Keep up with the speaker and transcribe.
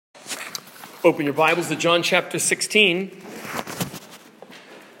Open your Bibles to John chapter 16.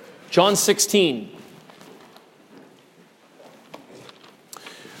 John 16.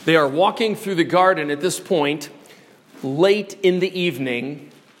 They are walking through the garden at this point, late in the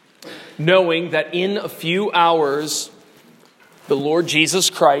evening, knowing that in a few hours, the Lord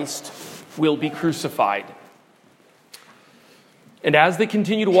Jesus Christ will be crucified. And as they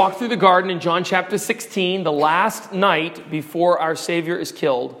continue to walk through the garden in John chapter 16, the last night before our Savior is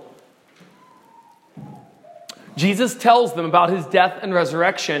killed, Jesus tells them about his death and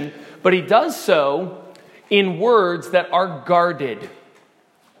resurrection, but he does so in words that are guarded.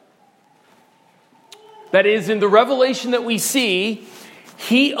 That is, in the revelation that we see,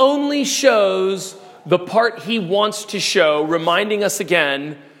 he only shows the part he wants to show, reminding us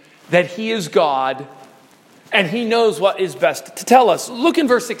again that he is God and he knows what is best to tell us. Look in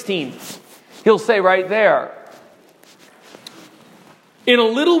verse 16. He'll say right there, "In a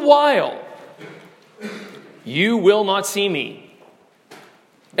little while, you will not see me.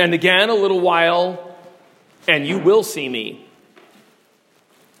 And again, a little while, and you will see me."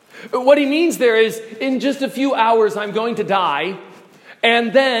 What he means there is, in just a few hours, I'm going to die.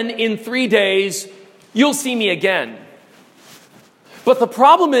 And then in 3 days, you'll see me again. But the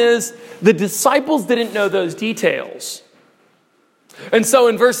problem is, the disciples didn't know those details. And so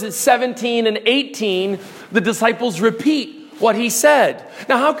in verses 17 and 18, the disciples repeat what he said.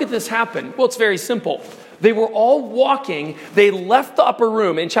 Now, how could this happen? Well, it's very simple. They were all walking. They left the upper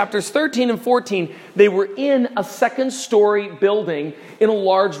room. In chapters 13 and 14, they were in a second-story building in a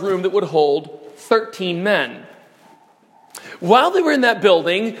large room that would hold 13 men. While they were in that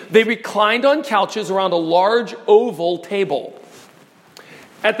building, they reclined on couches around a large oval table.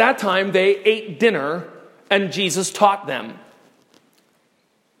 At that time, they ate dinner, and Jesus taught them.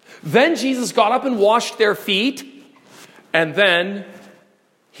 Then Jesus got up and washed their feet, and then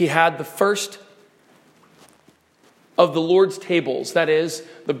he had the first of the Lord's tables, that is,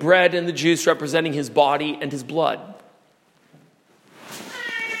 the bread and the juice representing his body and his blood.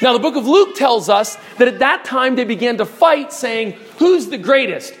 Now, the book of Luke tells us that at that time they began to fight, saying, "Who's the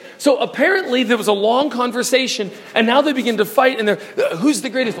greatest?" So apparently there was a long conversation, and now they begin to fight, and they're, "Who's the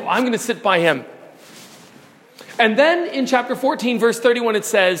greatest?" "Well, I'm going to sit by him." And then in chapter 14, verse 31, it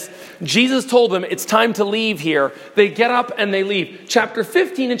says, Jesus told them, it's time to leave here. They get up and they leave. Chapter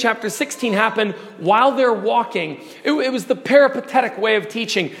 15 and chapter 16 happen while they're walking. It was the peripatetic way of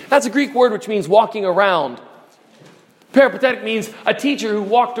teaching. That's a Greek word which means walking around. Peripatetic means a teacher who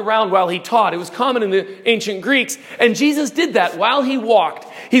walked around while he taught. It was common in the ancient Greeks. And Jesus did that while he walked.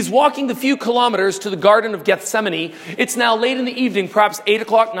 He's walking the few kilometers to the Garden of Gethsemane. It's now late in the evening, perhaps 8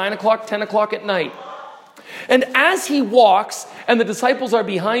 o'clock, 9 o'clock, 10 o'clock at night. And as he walks, and the disciples are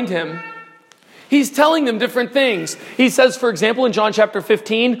behind him, he's telling them different things. He says, for example, in John chapter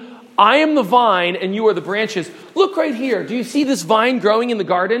 15, "I am the vine and you are the branches." Look right here. Do you see this vine growing in the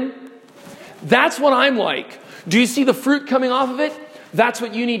garden? That's what I'm like. Do you see the fruit coming off of it? That's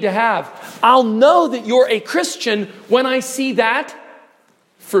what you need to have. I'll know that you're a Christian when I see that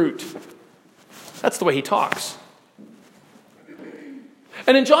fruit. That's the way he talks.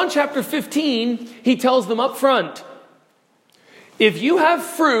 And in John chapter 15, he tells them up front, "If you have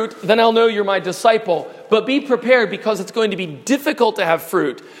fruit, then I'll know you're my disciple. But be prepared because it's going to be difficult to have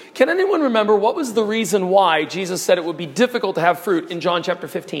fruit." Can anyone remember what was the reason why Jesus said it would be difficult to have fruit in John chapter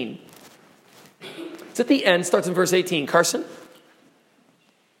 15? It's at the end, starts in verse 18. Carson?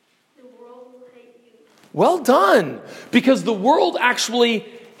 The world will hate you. Well done. Because the world actually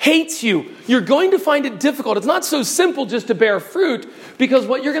hates you. You're going to find it difficult. It's not so simple just to bear fruit, because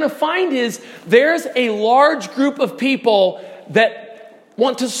what you're going to find is there's a large group of people that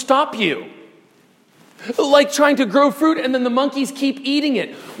want to stop you. Like trying to grow fruit and then the monkeys keep eating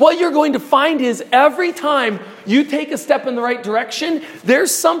it. What you're going to find is every time you take a step in the right direction, there's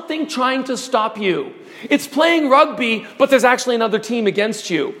something trying to stop you. It's playing rugby, but there's actually another team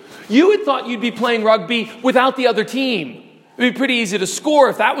against you. You had thought you'd be playing rugby without the other team. It'd be pretty easy to score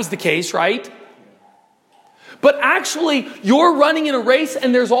if that was the case, right? But actually, you're running in a race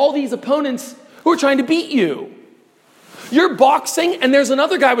and there's all these opponents who are trying to beat you. You're boxing and there's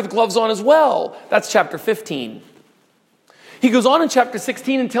another guy with gloves on as well. That's chapter 15. He goes on in chapter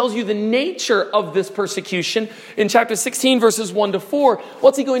 16 and tells you the nature of this persecution. In chapter 16, verses 1 to 4,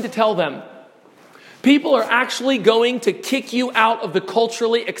 what's he going to tell them? People are actually going to kick you out of the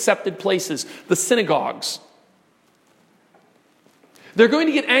culturally accepted places, the synagogues. They're going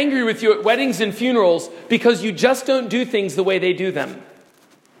to get angry with you at weddings and funerals because you just don't do things the way they do them.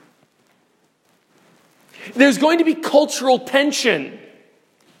 There's going to be cultural tension.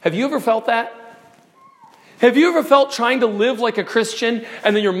 Have you ever felt that? Have you ever felt trying to live like a Christian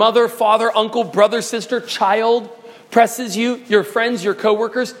and then your mother, father, uncle, brother, sister, child presses you, your friends, your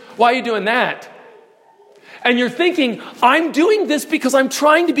coworkers? Why are you doing that? And you're thinking, I'm doing this because I'm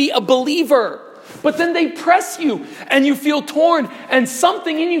trying to be a believer. But then they press you and you feel torn and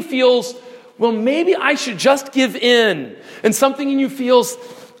something in you feels, well, maybe I should just give in. And something in you feels,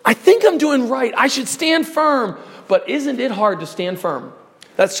 I think I'm doing right. I should stand firm. But isn't it hard to stand firm?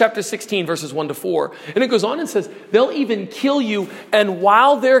 That's chapter 16, verses 1-4. And it goes on and says, they'll even kill you. And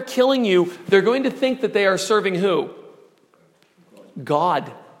while they're killing you, they're going to think that they are serving who?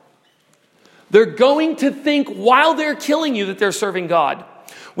 God. They're going to think while they're killing you that they're serving God.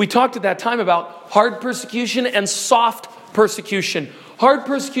 We talked at that time about hard persecution and soft persecution. Hard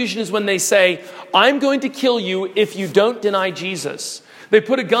persecution is when they say, I'm going to kill you if you don't deny Jesus. They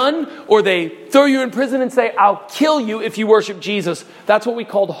put a gun or they throw you in prison and say, I'll kill you if you worship Jesus. That's what we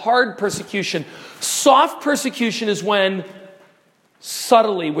called hard persecution. Soft persecution is when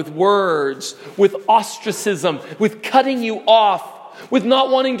subtly, with words, with ostracism, with cutting you off, with not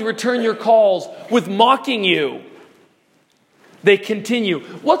wanting to return your calls, with mocking you. They continue.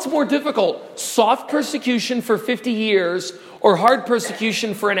 What's more difficult? Soft persecution for 50 years or hard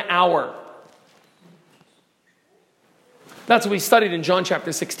persecution for an hour? That's what we studied in John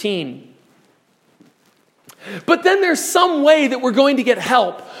chapter 16. But then there's some way that we're going to get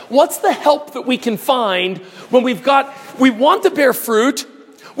help. What's the help that we can find when we want to bear fruit,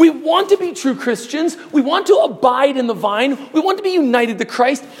 we want to be true Christians, we want to abide in the vine, we want to be united to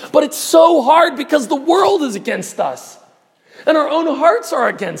Christ, but it's so hard because the world is against us. And our own hearts are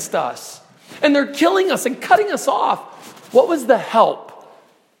against us. And they're killing us and cutting us off. What was the help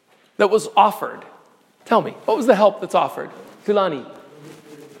that was offered? Tell me, what was the help that's offered? Kulani.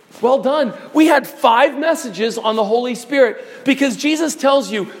 Well done. We had 5 messages on the Holy Spirit because Jesus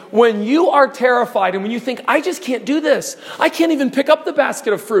tells you when you are terrified and when you think, I just can't do this. I can't even pick up the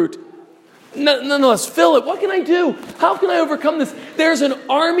basket of fruit. Nonetheless, fill it. What can I do? How can I overcome this? There's an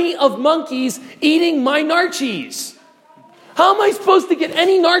army of monkeys eating my narchies. How am I supposed to get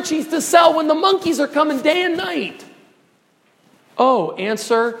any narchies to sell when the monkeys are coming day and night? Oh,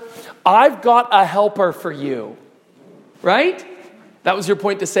 answer, I've got a helper for you. Right? That was your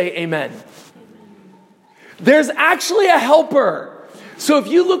point to say amen. There's actually a helper. So if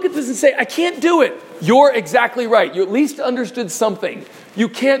you look at this and say, I can't do it, you're exactly right. You at least understood something. You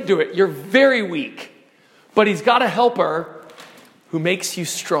can't do it. You're very weak. But he's got a helper who makes you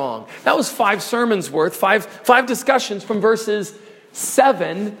strong. That was 5 sermons worth, five discussions from verses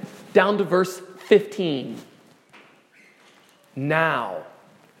 7 down to verse 15. Now,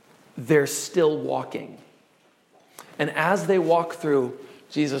 they're still walking. And as they walk through,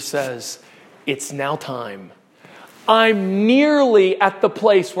 Jesus says, it's now time. I'm nearly at the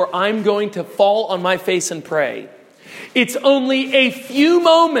place where I'm going to fall on my face and pray. It's only a few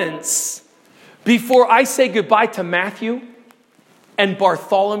moments before I say goodbye to Matthew and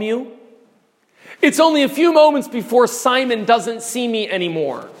Bartholomew. It's only a few moments before Simon doesn't see me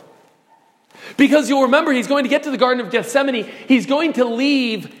anymore. Because you'll remember, he's going to get to the Garden of Gethsemane. He's going to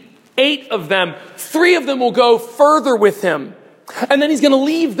leave 8 of them. 3 of them will go further with him. And then he's going to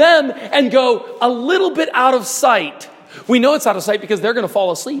leave them and go a little bit out of sight. We know it's out of sight because they're going to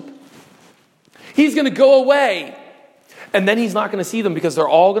fall asleep. He's going to go away. And then he's not going to see them because they're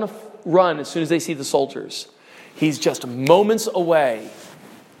all going to run as soon as they see the soldiers. He's just moments away.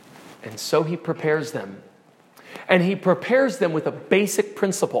 And so he prepares them. And he prepares them with a basic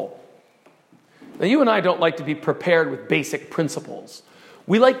principle. Now, you and I don't like to be prepared with basic principles.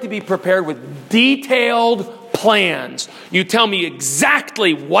 We like to be prepared with detailed plans. You tell me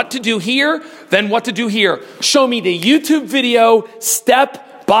exactly what to do here, then what to do here. Show me the YouTube video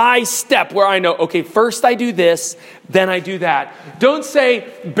step by step where I know, okay, first I do this, then I do that. Don't say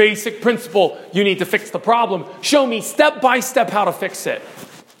basic principle, you need to fix the problem. Show me step by step how to fix it.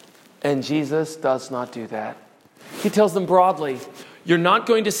 And Jesus does not do that. He tells them broadly, you're not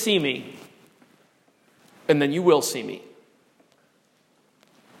going to see me, and then you will see me.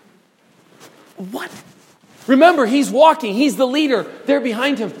 What? Remember, he's walking. He's the leader. They're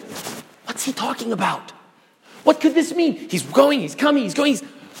behind him. What's he talking about? What could this mean? He's going, he's coming, he's going.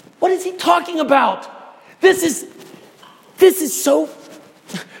 What is he talking about? This is so...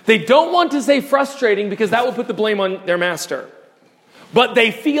 They don't want to say frustrating because that will put the blame on their master. But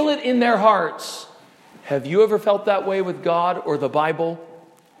they feel it in their hearts. Have you ever felt that way with God or the Bible?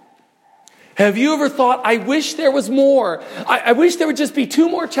 Have you ever thought, I wish there was more. I wish there would just be 2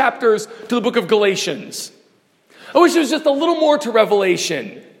 more chapters to the book of Galatians. I wish there was just a little more to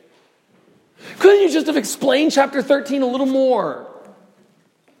Revelation. Couldn't you just have explained chapter 13 a little more?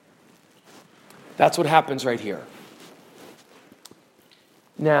 That's what happens right here.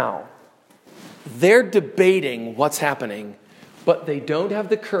 Now, they're debating what's happening, but they don't have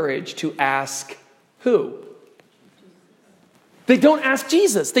the courage to ask who? They don't ask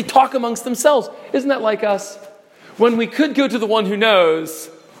Jesus. They talk amongst themselves. Isn't that like us? When we could go to the one who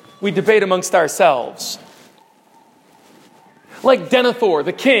knows, we debate amongst ourselves. Like Denethor,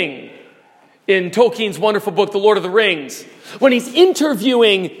 the king, in Tolkien's wonderful book, The Lord of the Rings, when he's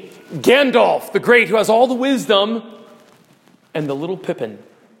interviewing Gandalf, the Great, who has all the wisdom, and the little Pippin.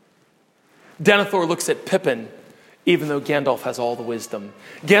 Denethor looks at Pippin, even though Gandalf has all the wisdom.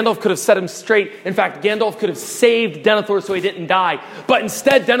 Gandalf could have set him straight. In fact, Gandalf could have saved Denethor so he didn't die. But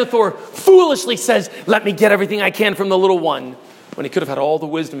instead, Denethor foolishly says, let me get everything I can from the little one, when he could have had all the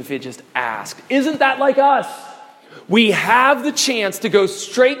wisdom if he had just asked. Isn't that like us? We have the chance to go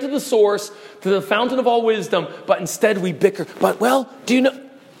straight to the source, to the fountain of all wisdom, but instead we bicker. But, well, do you know?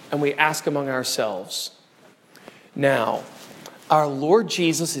 And we ask among ourselves. Now, our Lord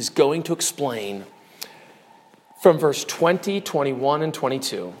Jesus is going to explain from verse 20, 21, and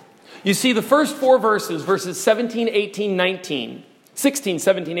 22. You see, the first four verses, verses 17, 18, 19, 16,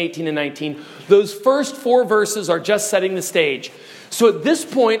 17, 18, and 19, those first four verses are just setting the stage. So at this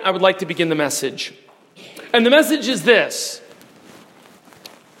point, I would like to begin the message. And the message is this.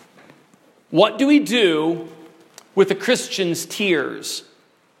 What do we do with a Christian's tears?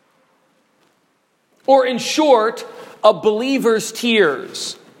 Or in short, a believer's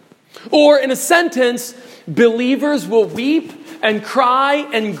tears. Or in a sentence, believers will weep and cry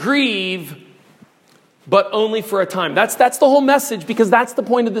and grieve, but only for a time. That's the whole message, because that's the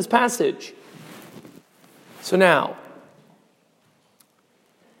point of this passage. So now,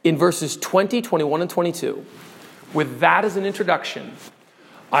 in verses 20, 21, and 22, with that as an introduction,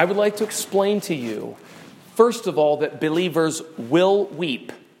 I would like to explain to you, first of all, that believers will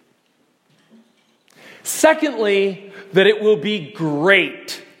weep. Secondly, that it will be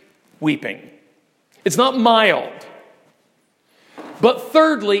great weeping. It's not mild. But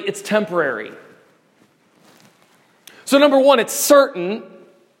thirdly, it's temporary. So number one, it's certain.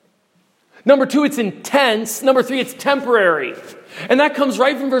 Number two, it's intense. Number three, it's temporary. And that comes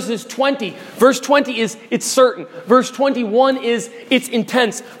right from verses 20. Verse 20 is, it's certain. Verse 21 is, it's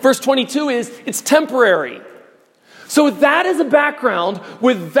intense. Verse 22 is, it's temporary. So with that as a background,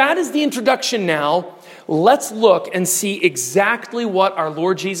 with that as the introduction now, let's look and see exactly what our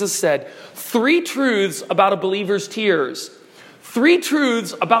Lord Jesus said. 3 truths about a believer's tears. 3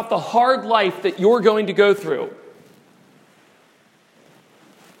 truths about the hard life that you're going to go through.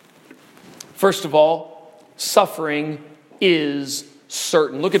 First of all, suffering is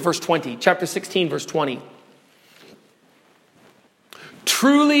certain. Look at verse 20, chapter 16, verse 20.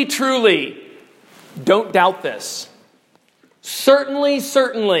 Truly, truly, don't doubt this. Certainly,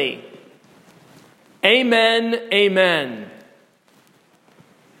 certainly. Amen, amen.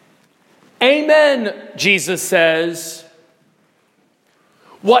 Amen, Jesus says.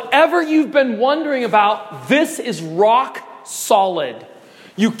 Whatever you've been wondering about, this is rock solid.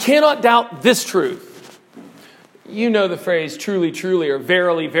 You cannot doubt this truth. You know the phrase truly, truly, or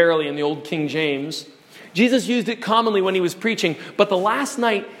verily, verily in the old King James. Jesus used it commonly when he was preaching, but the last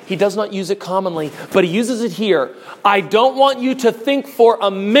night he does not use it commonly, but he uses it here. I don't want you to think for a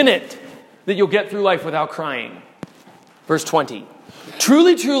minute that you'll get through life without crying. Verse 20.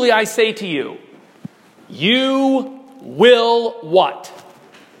 Truly, truly, I say to you, you will what?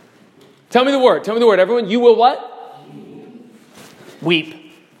 Tell me the word. Tell me the word. Everyone, you will what? Weep.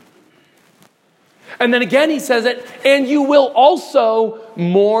 And then again he says it, and you will also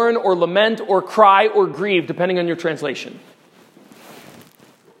mourn or lament or cry or grieve, depending on your translation.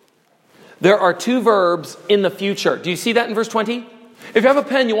 There are 2 verbs in the future. Do you see that in verse 20? If you have a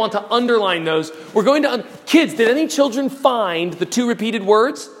pen, you want to underline those. We're going to... Kids, did any children find the 2 repeated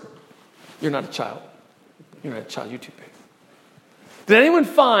words? You're not a child. You're not a child. You're too big. Did anyone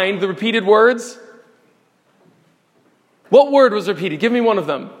find the repeated words? What word was repeated? Give me one of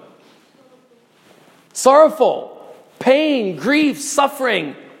them. Sorrowful, pain, grief,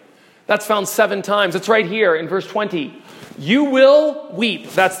 suffering. That's found 7 times. It's right here in verse 20. You will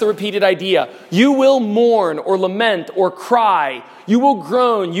weep. That's the repeated idea. You will mourn or lament or cry. You will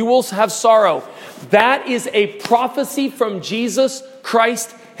groan. You will have sorrow. That is a prophecy from Jesus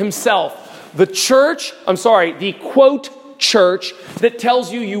Christ himself. The quote church that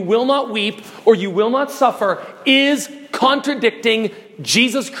tells you will not weep or you will not suffer is contradicting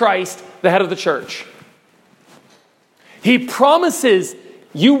Jesus Christ, the head of the church. He promises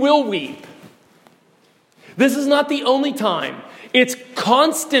you will weep. This is not the only time. It's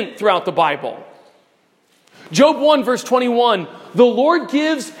constant throughout the Bible. Job 1 verse 21, the Lord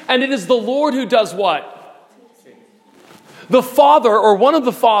gives and it is the Lord who does what? The father or one of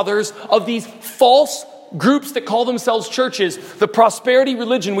the fathers of these false groups that call themselves churches, the prosperity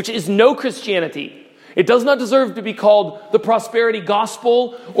religion, which is no Christianity. It does not deserve to be called the prosperity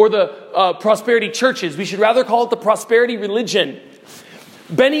gospel or the prosperity churches. We should rather call it the prosperity religion.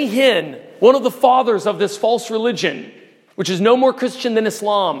 Benny Hinn, one of the fathers of this false religion, which is no more Christian than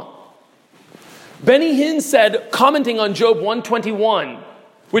Islam. Benny Hinn said, commenting on Job 121,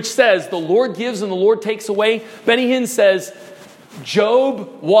 which says, the Lord gives and the Lord takes away. Benny Hinn says,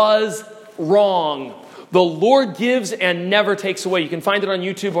 Job was wrong. The Lord gives and never takes away. You can find it on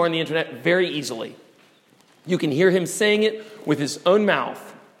YouTube or on the internet very easily. You can hear him saying it with his own mouth.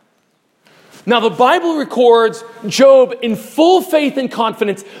 Now, the Bible records Job in full faith and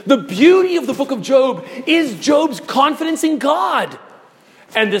confidence. The beauty of the book of Job is Job's confidence in God.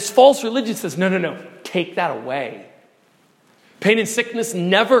 And this false religion says, no, take that away. Pain and sickness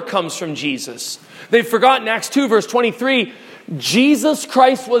never comes from Jesus. They've forgotten Acts 2 verse 23. Jesus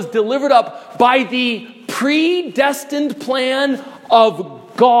Christ was delivered up by the predestined plan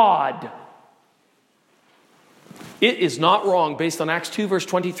of God. It is not wrong, based on Acts 2 verse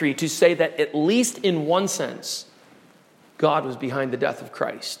 23, to say that at least in one sense, God was behind the death of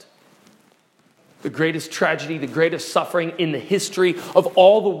Christ. The greatest tragedy, the greatest suffering in the history of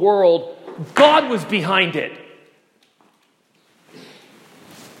all the world, God was behind it.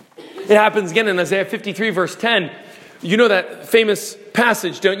 It happens again in Isaiah 53 verse 10. You know that famous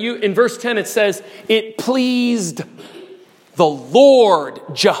passage, don't you? In verse 10 it says, it pleased the Lord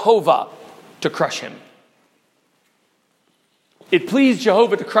Jehovah to crush him. It pleased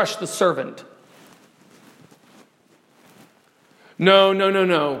Jehovah to crush the servant.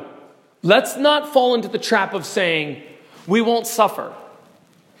 No. Let's not fall into the trap of saying, we won't suffer.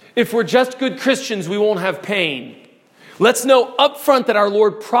 If we're just good Christians, we won't have pain. Let's know up front that our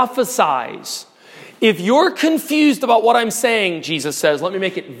Lord prophesies. If you're confused about what I'm saying, Jesus says, let me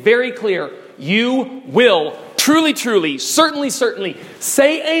make it very clear. You will truly, certainly,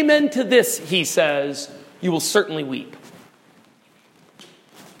 say amen to this, he says. You will certainly weep.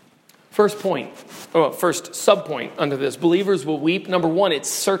 First sub-point under this. Believers will weep. Number one, it's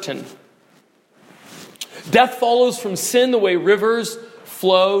certain. Death follows from sin the way rivers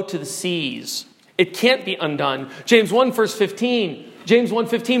flow to the seas. It can't be undone. James 1 verse 15. James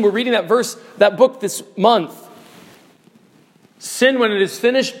 1:15, we're reading that book this month. Sin, when it is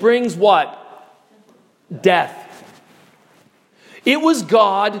finished, brings what? Death. It was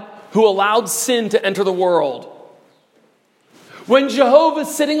God who allowed sin to enter the world. When Jehovah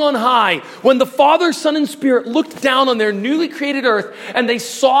sitting on high, when the Father, Son, and Spirit looked down on their newly created earth and they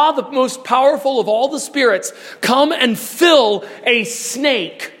saw the most powerful of all the spirits come and fill a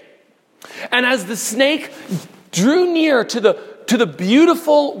snake. And as the snake drew near to the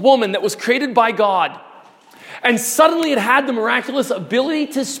beautiful woman that was created by God, and suddenly it had the miraculous ability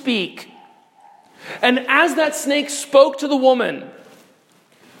to speak. And as that snake spoke to the woman,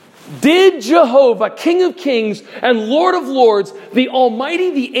 did Jehovah, King of Kings and Lord of Lords, the Almighty,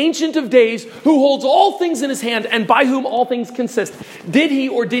 the Ancient of Days, who holds all things in his hand and by whom all things consist, did he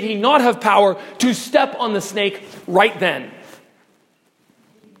or did he not have power to step on the snake right then?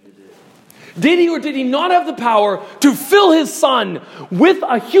 Did he or did he not have the power to fill his son with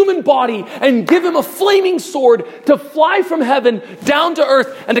a human body and give him a flaming sword to fly from heaven down to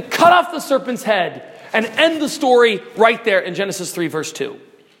earth and to cut off the serpent's head and end the story right there in Genesis 3 verse 2?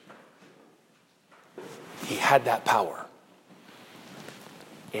 He had that power.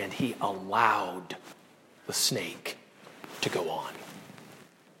 And he allowed the snake to go on.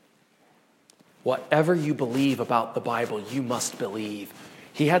 Whatever you believe about the Bible, you must believe.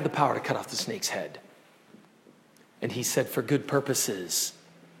 He had the power to cut off the snake's head. And he said, for good purposes,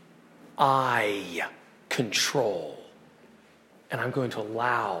 I control. And I'm going to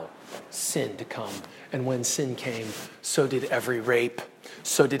allow sin to come. And when sin came, so did every rape,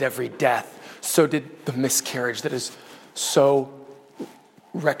 so did every death, so did the miscarriage that has so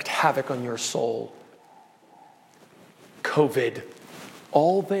wreaked havoc on your soul. COVID,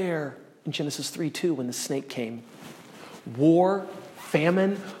 all there in Genesis 3:2 when the snake came. War,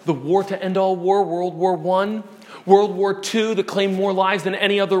 famine, the war to end all war, World War I, World War II that claimed more lives than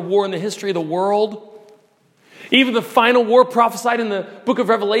any other war in the history of the world. Even the final war prophesied in the book of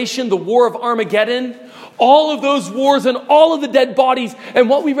Revelation, the war of Armageddon. All of those wars and all of the dead bodies. And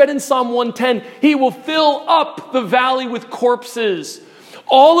what we read in Psalm 110, he will fill up the valley with corpses.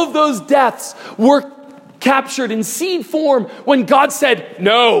 All of those deaths were captured in seed form when God said,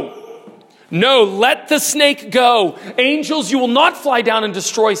 no, No, let the snake go. Angels, you will not fly down and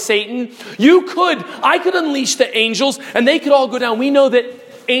destroy Satan. I could unleash the angels and they could all go down. We know that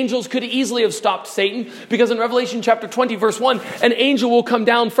angels could easily have stopped Satan because in Revelation chapter 20 verse 1, an angel will come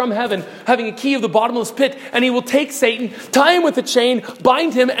down from heaven having a key of the bottomless pit, and he will take Satan, tie him with a chain,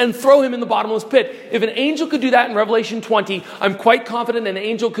 bind him, and throw him in the bottomless pit. If an angel could do that in Revelation 20, I'm quite confident an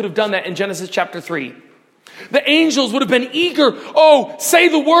angel could have done that in Genesis chapter 3. The angels would have been eager. Oh, say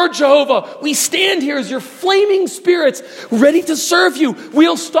the word, Jehovah. We stand here as your flaming spirits ready to serve you.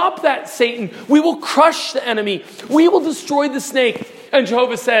 We'll stop that, Satan. We will crush the enemy. We will destroy the snake. And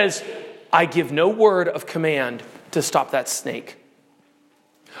Jehovah says, I give no word of command to stop that snake.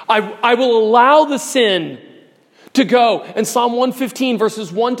 I will allow the sin to go. And Psalm 115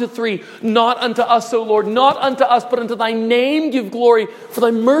 verses 1 to 3, not unto us, O Lord, not unto us, but unto thy name give glory, for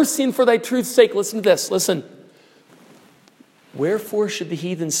thy mercy and for thy truth's sake. Listen to this, listen. Wherefore should the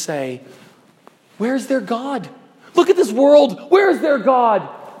heathen say, where's their God? Look at this world, where's their God?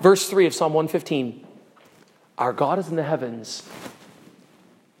 Verse 3 of Psalm 115. Our God is in the heavens.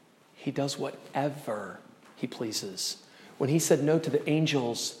 He does whatever he pleases. When he said no to the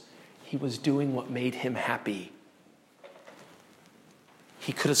angels, he was doing what made him happy.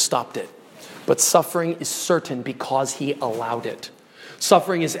 He could have stopped it. But suffering is certain because he allowed it.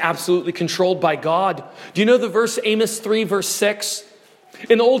 Suffering is absolutely controlled by God. Do you know the verse Amos 3 verse 6?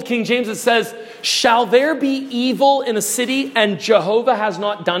 In the Old King James it says, shall there be evil in a city and Jehovah has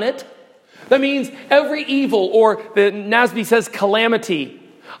not done it? That means every evil, or the NASB says calamity.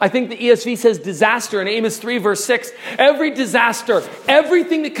 I think the ESV says disaster in Amos 3 verse 6. Every disaster,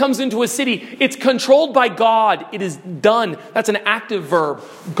 everything that comes into a city, it's controlled by God. It is done. That's an active verb.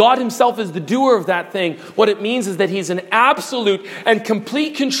 God himself is the doer of that thing. What it means is that he's in absolute and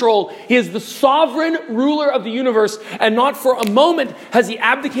complete control. He is the sovereign ruler of the universe, and not for a moment has he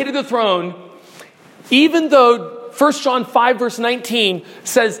abdicated the throne, even though 1 John 5 verse 19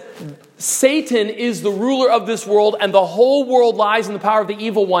 says Satan is the ruler of this world and the whole world lies in the power of the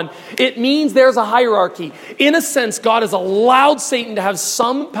evil one. It means there's a hierarchy. In a sense, God has allowed Satan to have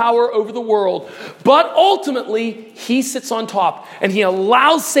some power over the world, but ultimately he sits on top and he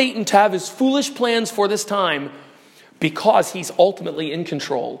allows Satan to have his foolish plans for this time because he's ultimately in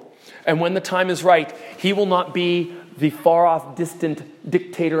control. And when the time is right, he will not be the far-off, distant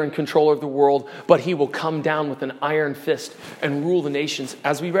dictator and controller of the world, but he will come down with an iron fist and rule the nations,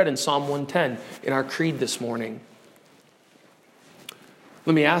 as we read in Psalm 110 in our creed this morning.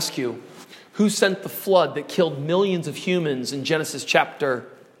 Let me ask you, who sent the flood that killed millions of humans in Genesis chapter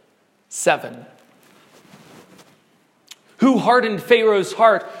 7? Who hardened Pharaoh's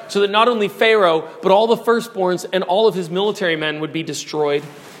heart so that not only Pharaoh, but all the firstborns and all of his military men would be destroyed?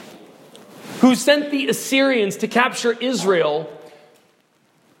 Who sent the Assyrians to capture Israel?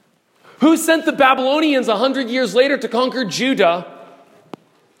 Who sent the Babylonians 100 years later to conquer Judah?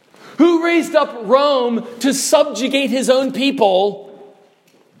 Who raised up Rome to subjugate his own people?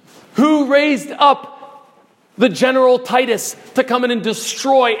 Who raised up the general Titus to come in and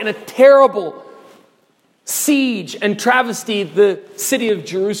destroy in a terrible siege and travesty the city of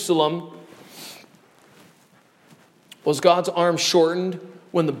Jerusalem? Was God's arm shortened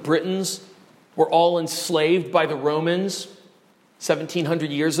when the Britons were all enslaved by the Romans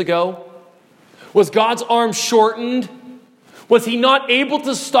 1,700 years ago? Was God's arm shortened? Was he not able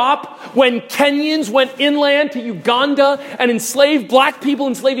to stop when Kenyans went inland to Uganda and enslaving black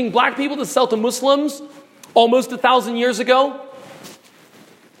people to sell to Muslims almost 1,000 years ago?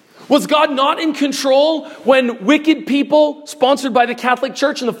 Was God not in control when wicked people, sponsored by the Catholic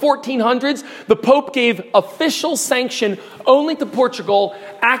Church in the 1400s, the Pope gave official sanction only to Portugal,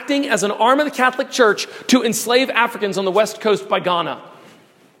 acting as an arm of the Catholic Church to enslave Africans on the west coast by Ghana?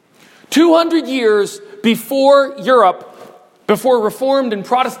 200 years before Reformed and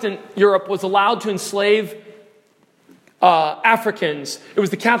Protestant Europe was allowed to enslave Africans, it was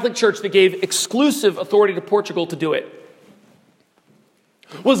the Catholic Church that gave exclusive authority to Portugal to do it.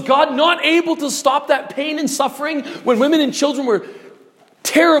 Was God not able to stop that pain and suffering when women and children were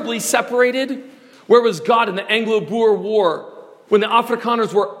terribly separated? Where was God in the Anglo-Boer War when the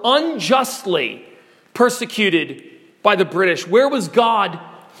Afrikaners were unjustly persecuted by the British? Where was God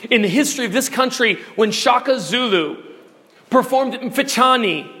in the history of this country when Shaka Zulu performed at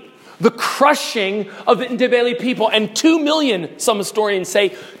Mfechani, the crushing of the Ndebele people, and 2 million, some historians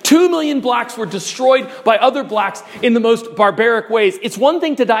say, 2 million blacks were destroyed by other blacks in the most barbaric ways? It's one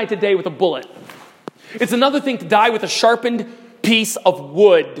thing to die today with a bullet. It's another thing to die with a sharpened piece of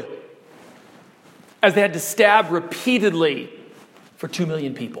wood, as they had to stab repeatedly for 2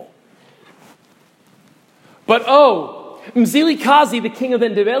 million people. But Mzilikazi, the king of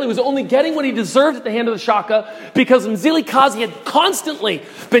Ndebele, was only getting what he deserved at the hand of the Shaka because Mzilikazi had constantly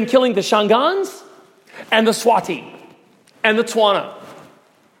been killing the Shangans and the Swati and the Tswana.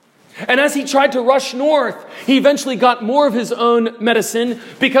 And as he tried to rush north, he eventually got more of his own medicine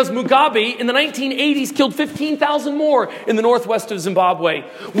because Mugabe in the 1980s killed 15,000 more in the northwest of Zimbabwe.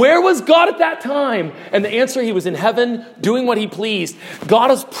 Where was God at that time? And the answer, he was in heaven doing what he pleased. God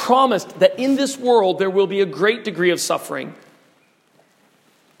has promised that in this world there will be a great degree of suffering.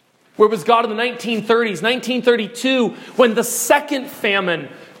 Where was God in the 1930s? 1932, when the second famine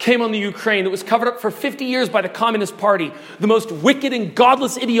came on the Ukraine that was covered up for 50 years by the Communist Party, the most wicked and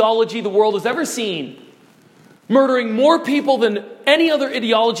godless ideology the world has ever seen. Murdering more people than any other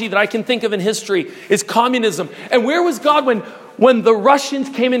ideology that I can think of in history is communism. And where was God when the Russians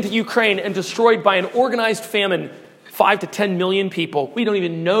came into Ukraine and destroyed by an organized famine 5 to 10 million people? We don't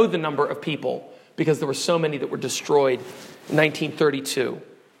even know the number of people because there were so many that were destroyed in 1932.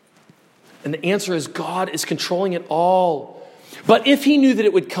 And the answer is God is controlling it all. But if he knew that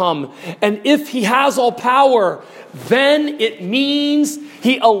it would come, and if he has all power, then it means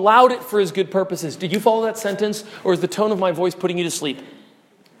he allowed it for his good purposes. Did you follow that sentence? Or is the tone of my voice putting you to sleep?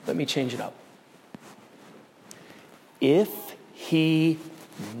 Let me change it up. If he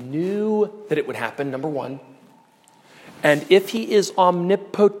knew that it would happen, number one, and if he is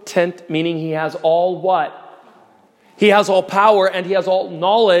omnipotent, meaning he has all what? He has all power and he has all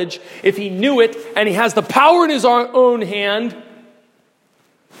knowledge. If he knew it and he has the power in his own hand,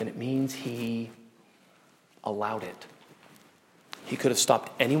 then it means he allowed it. He could have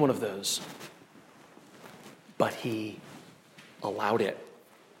stopped any one of those, but he allowed it.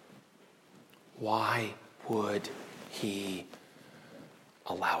 Why would he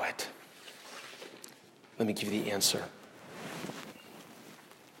allow it? Let me give you the answer.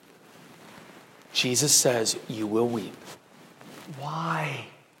 Jesus says, you will weep. Why?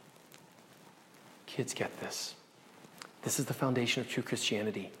 Kids, get this. This is the foundation of true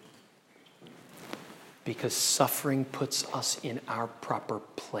Christianity. Because suffering puts us in our proper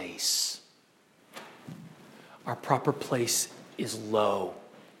place. Our proper place is low,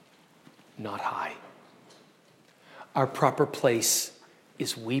 not high. Our proper place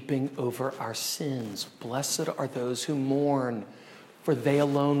is weeping over our sins. Blessed are those who mourn, for they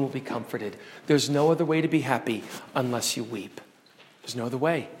alone will be comforted. There's no other way to be happy unless you weep. There's no other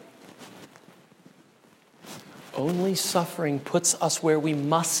way. Only suffering puts us where we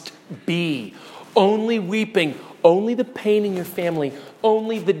must be. Only weeping, only the pain in your family,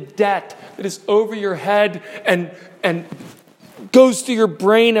 only the debt that is over your head and goes through your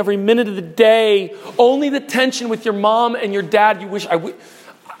brain every minute of the day, only the tension with your mom and your dad you wish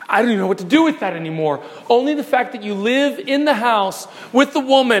I don't even know what to do with that anymore. Only the fact that you live in the house with the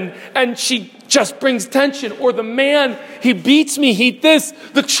woman and she just brings tension. Or the man, he beats me,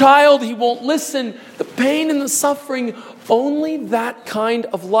 the child, he won't listen. The pain and the suffering, only that kind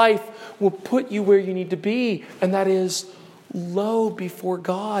of life will put you where you need to be. And that is low before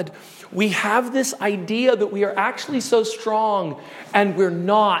God. We have this idea that we are actually so strong and we're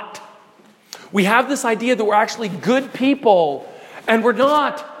not. We have this idea that we're actually good people and we're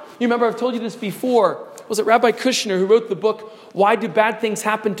not. You remember, I've told you this before. Was it Rabbi Kushner who wrote the book, Why Do Bad Things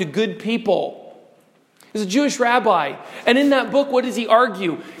Happen to Good People? He's a Jewish rabbi. And in that book, what does he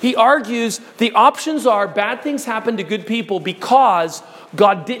argue? He argues the options are bad things happen to good people because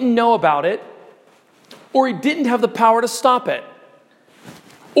God didn't know about it, or he didn't have the power to stop it,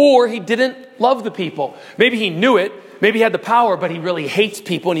 or he didn't love the people. Maybe he knew it, maybe he had the power, but he really hates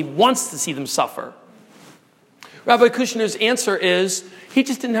people and he wants to see them suffer. Rabbi Kushner's answer is, he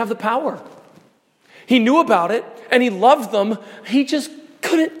just didn't have the power. He knew about it and he loved them. He just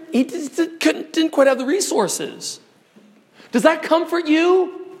didn't quite have the resources. Does that comfort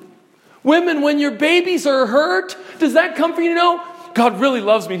you? Women, when your babies are hurt, does that comfort you to know, God really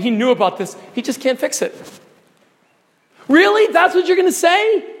loves me and he knew about this. He just can't fix it. Really? That's what you're going to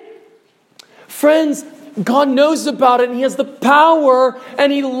say? Friends, God knows about it and he has the power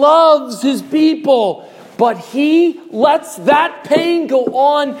and he loves his people. But he lets that pain go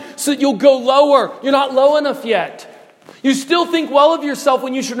on so that you'll go lower. You're not low enough yet. You still think well of yourself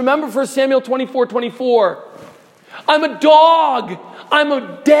when you should remember 1 Samuel 24:24. I'm a dog. I'm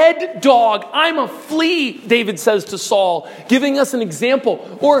a dead dog. I'm a flea, David says to Saul, giving us an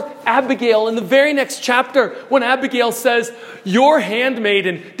example. Or Abigail in the very next chapter when Abigail says, your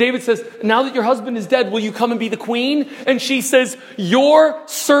handmaiden, David says, now that your husband is dead, will you come and be the queen? And she says, your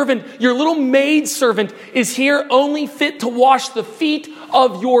servant, your little maid servant is here only fit to wash the feet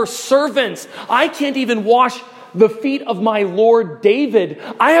of your servants. I can't even wash the feet of my Lord David.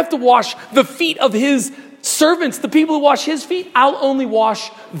 I have to wash the feet of his servants, the people who wash his feet, I'll only wash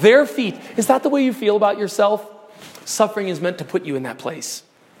their feet. Is that the way you feel about yourself? Suffering is meant to put you in that place.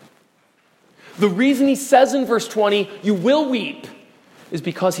 The reason he says in verse 20, you will weep, is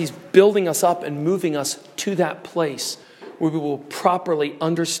because he's building us up and moving us to that place where we will properly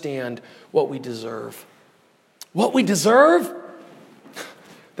understand what we deserve. What we deserve?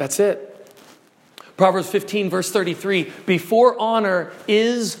 That's it. Proverbs 15, verse 33, before honor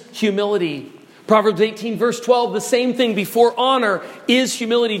is humility. Proverbs 18, verse 12, the same thing. Before honor is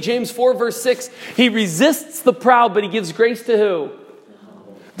humility. James 4, verse 6, he resists the proud, but he gives grace to who?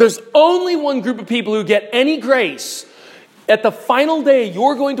 There's only one group of people who get any grace. At the final day,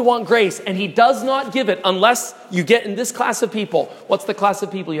 you're going to want grace, and he does not give it unless you get in this class of people. What's the class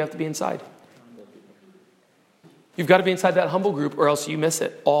of people you have to be inside? You've got to be inside that humble group, or else you miss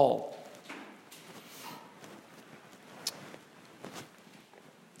it all.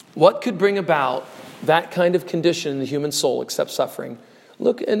 What could bring about that kind of condition in the human soul except suffering?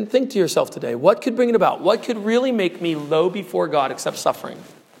 Look and think to yourself today, what could bring it about? What could really make me low before God except suffering?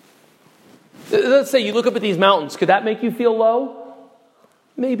 Let's say you look up at these mountains. Could that make you feel low?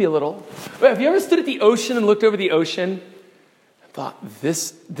 Maybe a little. Have you ever stood at the ocean and looked over the ocean and thought,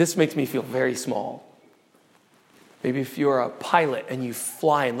 this makes me feel very small? Maybe if you're a pilot and you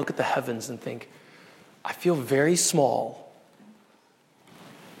fly and look at the heavens and think, I feel very small.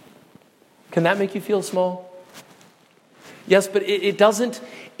 Can that make you feel small? Yes, but it doesn't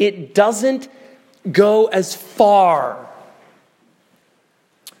go as far.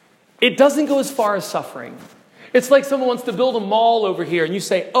 It doesn't go as far as suffering. It's like someone wants to build a mall over here and you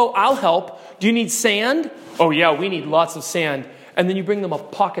say, oh, I'll help. Do you need sand? Oh yeah, we need lots of sand. And then you bring them a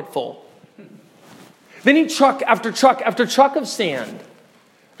pocket full. They need truck after truck after truck of sand.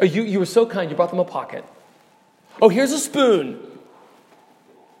 Oh, you were so kind, you brought them a pocket. Oh, here's a spoon.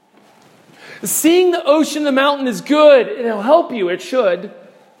 Seeing the ocean, the mountain is good. It'll help you. It should.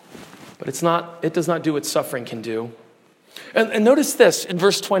 But it does not do what suffering can do. And notice this in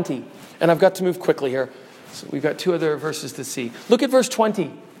verse 20. And I've got to move quickly here. So we've got two other verses to see. Look at verse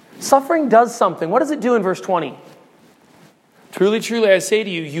 20. Suffering does something. What does it do in verse 20? Truly, truly, I say to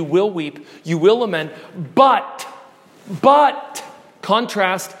you, you will weep, you will lament, but,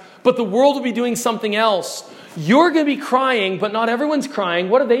 contrast, but the world will be doing something else. You're going to be crying, but not everyone's crying.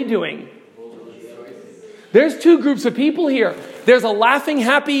 What are they doing? There's two groups of people here. There's a laughing,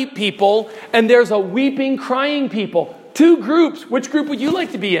 happy people, and there's a weeping, crying people. Two groups. Which group would you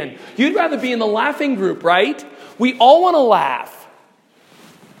like to be in? You'd rather be in the laughing group, right? We all want to laugh.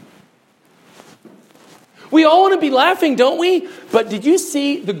 We all want to be laughing, don't we? But did you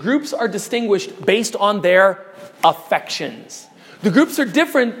see the groups are distinguished based on their affections? The groups are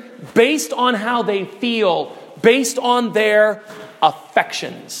different based on how they feel, based on their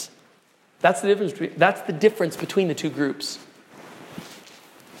affections. That's the difference between the two groups.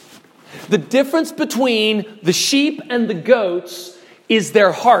 The difference between the sheep and the goats is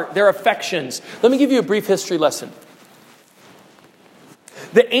their heart, their affections. Let me give you a brief history lesson.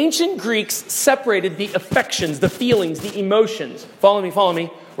 The ancient Greeks separated the affections, the feelings, the emotions. Follow me.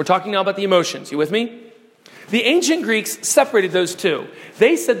 We're talking now about the emotions. You with me? The ancient Greeks separated those two.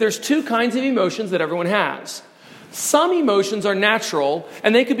 They said there's two kinds of emotions that everyone has. Some emotions are natural,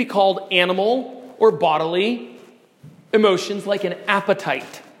 and they could be called animal or bodily emotions, like an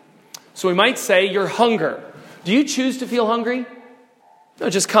appetite. So we might say your hunger. Do you choose to feel hungry? No,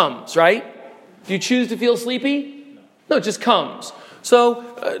 it just comes, right? Do you choose to feel sleepy? No, it just comes.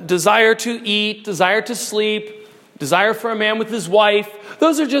 So desire to eat, desire to sleep, desire for a man with his wife,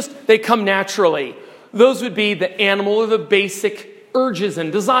 those are just, they come naturally. Those would be the animal or the basic urges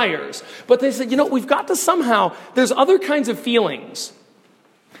and desires. But they said, we've got to somehow, there's other kinds of feelings.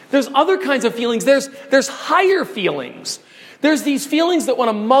 There's other kinds of feelings. There's higher feelings. There's these feelings that when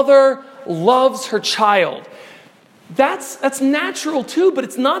a mother loves her child, that's natural too, but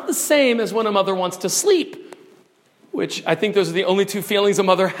it's not the same as when a mother wants to sleep, which I think those are the only two feelings a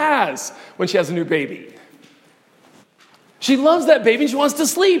mother has when she has a new baby. She loves that baby and she wants to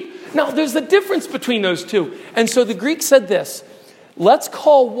sleep. Now, there's a difference between those two. And so the Greek said this, let's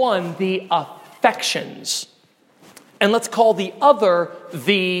call one the affections, and let's call the other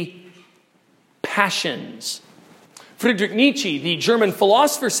the passions. Friedrich Nietzsche, the German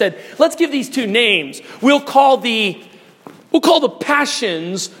philosopher, said, let's give these two names. We'll call the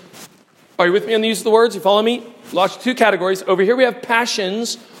passions. Are you with me on the use of the words? You follow me? Lost two categories. Over here we have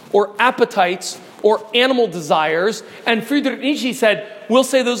passions or appetites or animal desires. And Friedrich Nietzsche said, we'll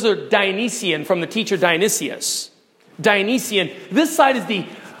say those are Dionysian, from the teacher Dionysius. Dionysian. This side is the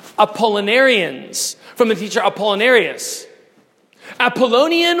Apollinarians, from the teacher Apollinarius.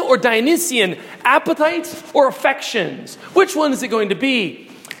 Apollonian or Dionysian? Appetites or affections? Which one is it going to be?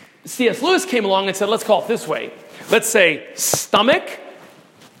 C.S. Lewis came along and said, let's call it this way. Let's say stomach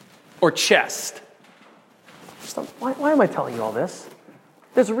or chest. Why am I telling you all this?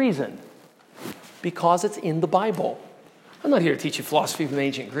 There's a reason. Because it's in the Bible. I'm not here to teach you philosophy from the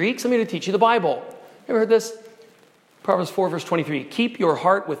ancient Greeks. I'm here to teach you the Bible. You ever heard this? Proverbs 4, verse 23. Keep your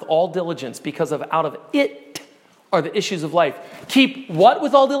heart with all diligence, because out of it are the issues of life. Keep what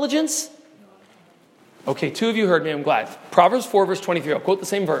with all diligence? Okay, 2 of you heard me. I'm glad. Proverbs 4, verse 23. I'll quote the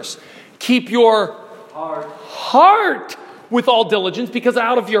same verse. Keep your heart with all diligence, because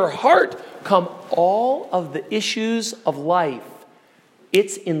out of your heart come all of the issues of life.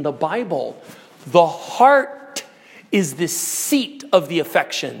 It's in the Bible. The heart is the seat of the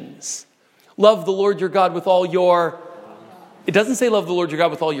affections. Love the Lord your God with all your... It doesn't say love the Lord your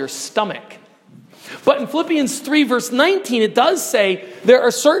God with all your stomach. But in Philippians 3, verse 19, it does say there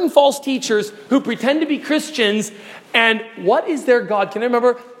are certain false teachers who pretend to be Christians, and what is their God? Can I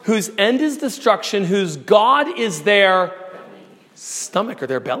remember? Whose end is destruction, whose God is their stomach or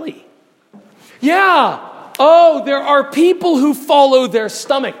their belly. Yeah. Oh, there are people who follow their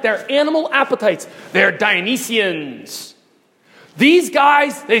stomach, their animal appetites. They're Dionysians. These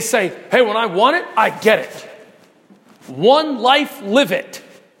guys, they say, hey, when I want it, I get it. One life, live it.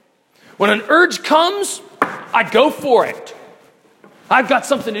 When an urge comes, I go for it. I've got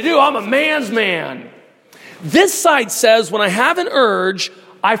something to do. I'm a man's man. This side says, when I have an urge,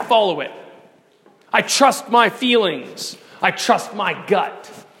 I follow it. I trust my feelings. I trust my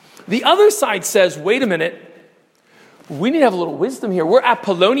gut. The other side says, wait a minute. We need to have a little wisdom here. We're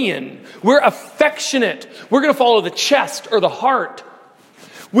Apollonian. We're affectionate. We're going to follow the chest or the heart.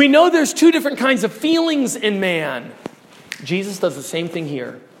 We know there's 2 different kinds of feelings in man. Jesus does the same thing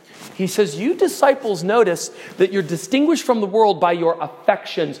here. He says, you disciples notice that you're distinguished from the world by your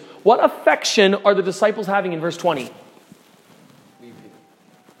affections. What affection are the disciples having in verse 20? Weeping.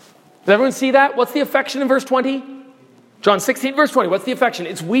 Does everyone see that? What's the affection in verse 20? John 16, verse 20. What's the affection?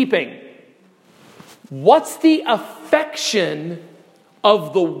 It's weeping. What's the affection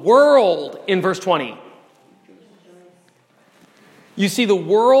of the world in verse 20? You see, the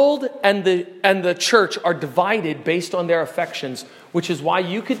world and the church are divided based on their affections, which is why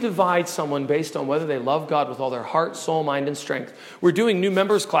you could divide someone based on whether they love God with all their heart, soul, mind, and strength. We're doing new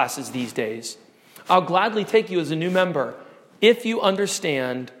members classes these days. I'll gladly take you as a new member if you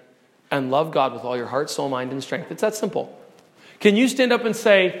understand and love God with all your heart, soul, mind, and strength. It's that simple. Can you stand up and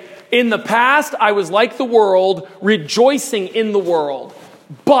say, in the past, I was like the world, rejoicing in the world,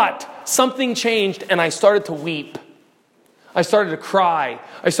 but something changed and I started to weep. I started to cry.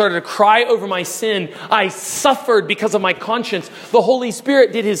 I started to cry over my sin. I suffered because of my conscience. The Holy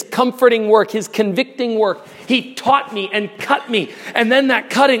Spirit did his comforting work, his convicting work. He taught me and cut me. And then that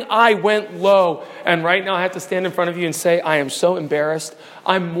cutting, I went low. And right now I have to stand in front of you and say, I am so embarrassed.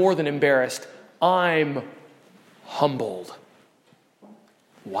 I'm more than embarrassed. I'm humbled.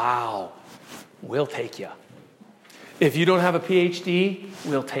 Wow. We'll take you. If you don't have a PhD,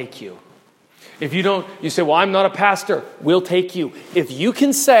 we'll take you. If you don't, you say, well, I'm not a pastor. We'll take you. If you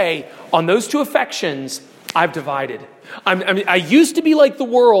can say, on those 2 affections, I've divided. I used to be like the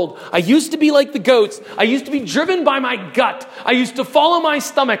world. I used to be like the goats. I used to be driven by my gut. I used to follow my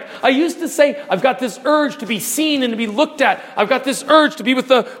stomach. I used to say, I've got this urge to be seen and to be looked at. I've got this urge to be with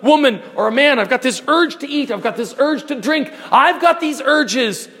a woman or a man. I've got this urge to eat. I've got this urge to drink. I've got these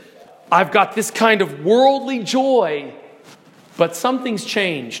urges. I've got this kind of worldly joy. But something's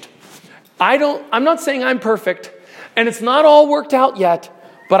changed. I'm not saying I'm perfect, and it's not all worked out yet,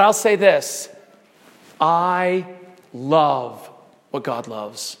 but I'll say this. I love what God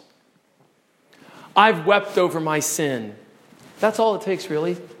loves. I've wept over my sin. That's all it takes,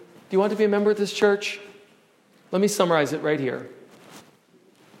 really. Do you want to be a member of this church? Let me summarize it right here.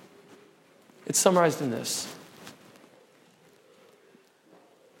 It's summarized in this.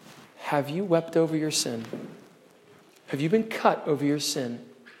 Have you wept over your sin? Have you been cut over your sin?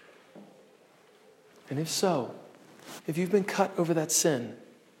 And if so, if you've been cut over that sin,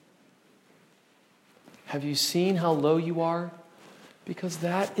 have you seen how low you are? Because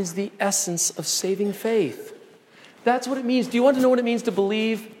that is the essence of saving faith. That's what it means. Do you want to know what it means to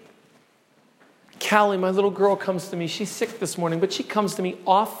believe? Callie, my little girl, comes to me. She's sick this morning, but she comes to me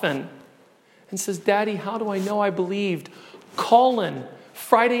often and says, Daddy, how do I know I believed? Colin,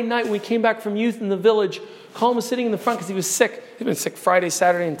 Friday night when we came back from youth in the village, Colin was sitting in the front because he was sick. He'd been sick Friday,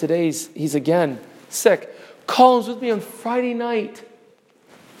 Saturday, and today's he's again sick. Colin's with me on Friday night.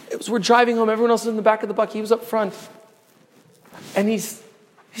 We're driving home. Everyone else is in the back of the buck. He was up front. And he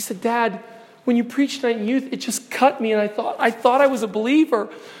said, Dad, when you preached tonight in youth, it just cut me, and I thought I was a believer.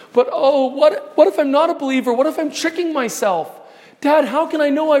 But what if I'm not a believer? What if I'm tricking myself? Dad, how can I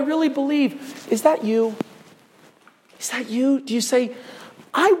know I really believe? Is that you? Is that you? Do you say,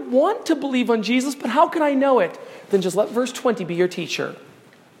 I want to believe on Jesus, but how can I know it? Then just let verse 20 be your teacher.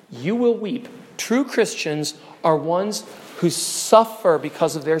 You will weep. True Christians are ones who suffer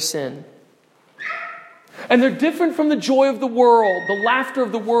because of their sin. And they're different from the joy of the world, the laughter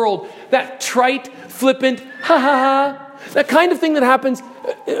of the world, that trite, flippant, ha ha ha, that kind of thing that happens.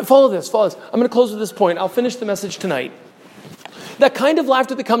 Follow this. I'm going to close with this point. I'll finish the message tonight. That kind of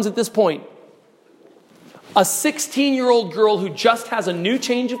laughter that comes at this point. A 16-year-old girl who just has a new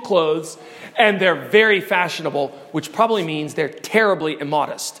change of clothes and they're very fashionable, which probably means they're terribly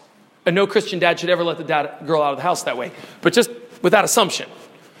immodest. And no Christian dad should ever let the girl out of the house that way. But just with that assumption.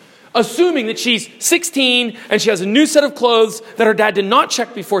 Assuming that she's 16 and she has a new set of clothes that her dad did not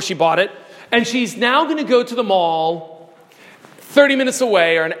check before she bought it. And she's now going to go to the mall 30 minutes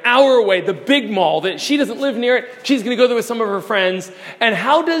away or an hour away, the big mall that she doesn't live near it. She's going to go there with some of her friends. And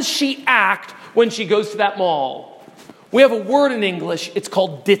how does she act when she goes to that mall? We have a word in English. It's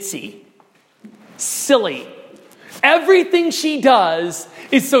called ditzy. Silly. Everything she does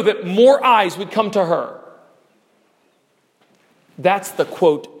is so that more eyes would come to her. That's the,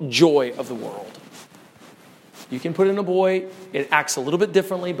 quote, joy of the world. You can put in a boy. It acts a little bit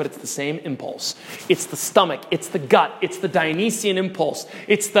differently, but it's the same impulse. It's the stomach. It's the gut. It's the Dionysian impulse.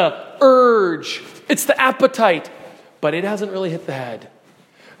 It's the urge. It's the appetite. But it hasn't really hit the head.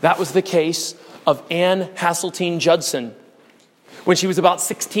 That was the case of Anne Hasseltine Judson. When she was about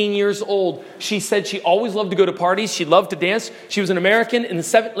 16 years old, she said she always loved to go to parties. She loved to dance. She was an American in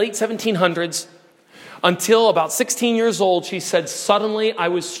the late 1700s. Until about 16 years old, she said, suddenly I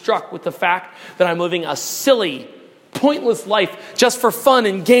was struck with the fact that I'm living a silly, pointless life just for fun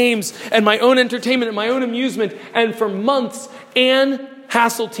and games and my own entertainment and my own amusement. And for months, Anne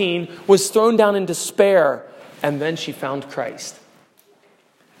Hasseltine was thrown down in despair. And then she found Christ.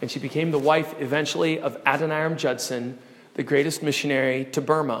 And she became the wife eventually of Adoniram Judson, the greatest missionary to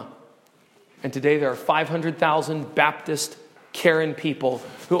Burma. And today there are 500,000 Baptist Karen people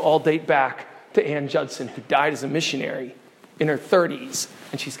who all date back to Ann Judson, who died as a missionary in her 30s,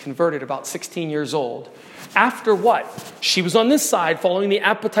 and she's converted about 16 years old. After what? She was on this side, following the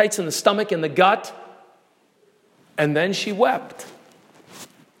appetites in the stomach and the gut, and then she wept,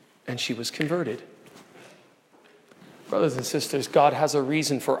 and she was converted. Brothers and sisters, God has a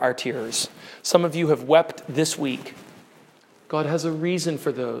reason for our tears. Some of you have wept this week. God has a reason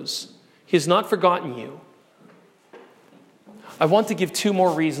for those. He has not forgotten you. I want to give 2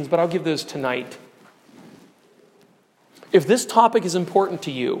 more reasons, but I'll give those tonight. If this topic is important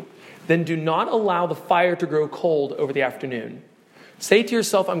to you, then do not allow the fire to grow cold over the afternoon. Say to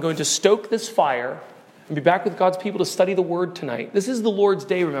yourself, I'm going to stoke this fire and be back with God's people to study the Word tonight. This is the Lord's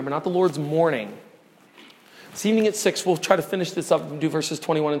day, remember, not the Lord's morning. This evening at 6, we'll try to finish this up and do verses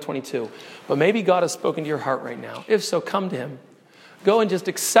 21 and 22. But maybe God has spoken to your heart right now. If so, come to Him. Go and just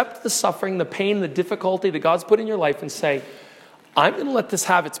accept the suffering, the pain, the difficulty that God's put in your life and say, I'm going to let this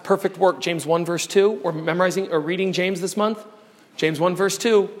have its perfect work. James 1 verse 2. We're memorizing or reading James this month. James 1 verse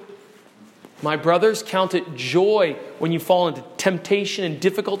 2. My brothers, count it joy when you fall into temptation and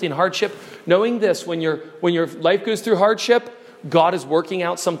difficulty and hardship, knowing this, when your life goes through hardship, God is working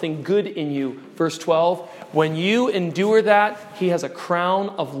out something good in you. Verse 12. When you endure that, He has a crown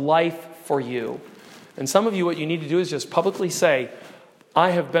of life for you. And some of you, what you need to do is just publicly say,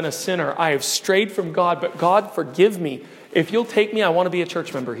 I have been a sinner. I have strayed from God, but God, forgive me. If you'll take me, I want to be a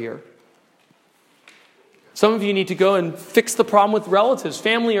church member here. Some of you need to go and fix the problem with relatives,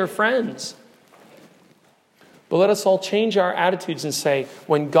 family, or friends. But let us all change our attitudes and say,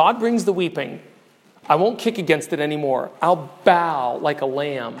 when God brings the weeping, I won't kick against it anymore. I'll bow like a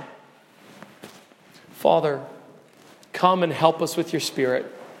lamb. Father, come and help us with your Spirit,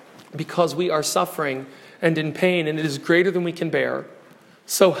 because we are suffering and in pain, and it is greater than we can bear.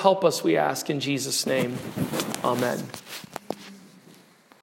 So help us, we ask in Jesus' name. Amen.